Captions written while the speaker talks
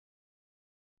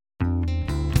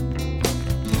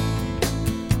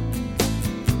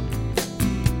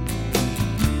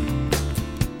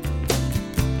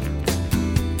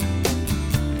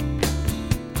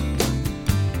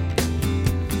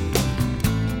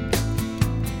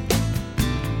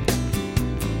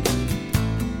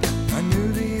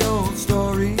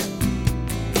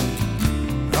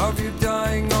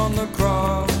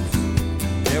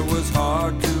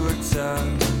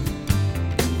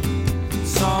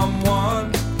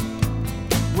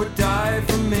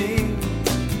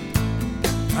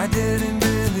didn't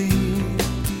believe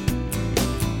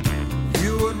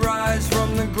you would rise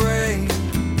from the grave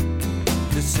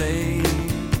to save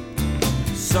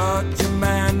such a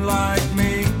man like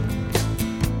me.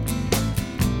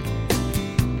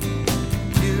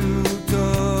 You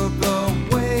took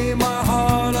away my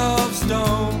heart of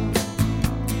stone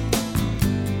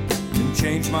and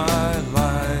changed my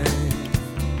life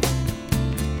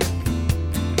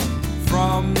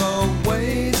from the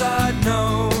ways I'd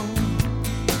known.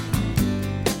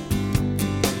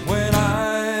 When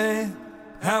I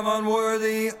am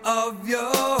unworthy of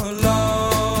your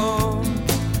love,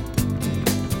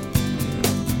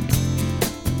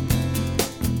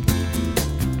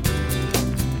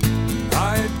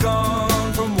 I had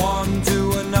gone from one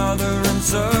to another in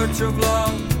search of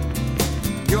love.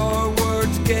 Your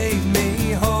words gave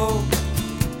me hope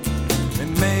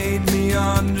and made me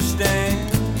understand.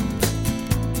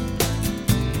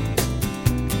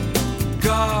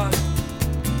 God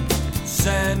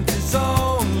sent his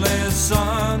only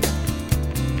son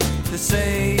to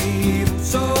save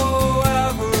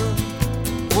whosoever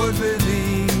would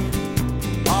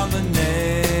believe on the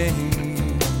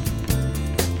name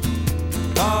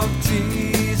of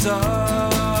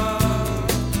Jesus.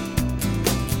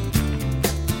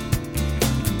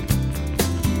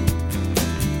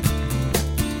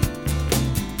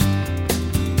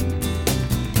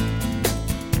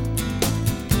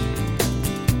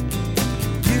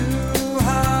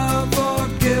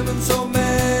 So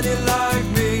many like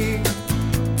me,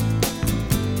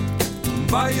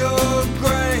 by your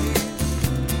grace,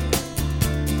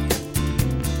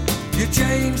 you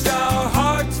changed our hearts.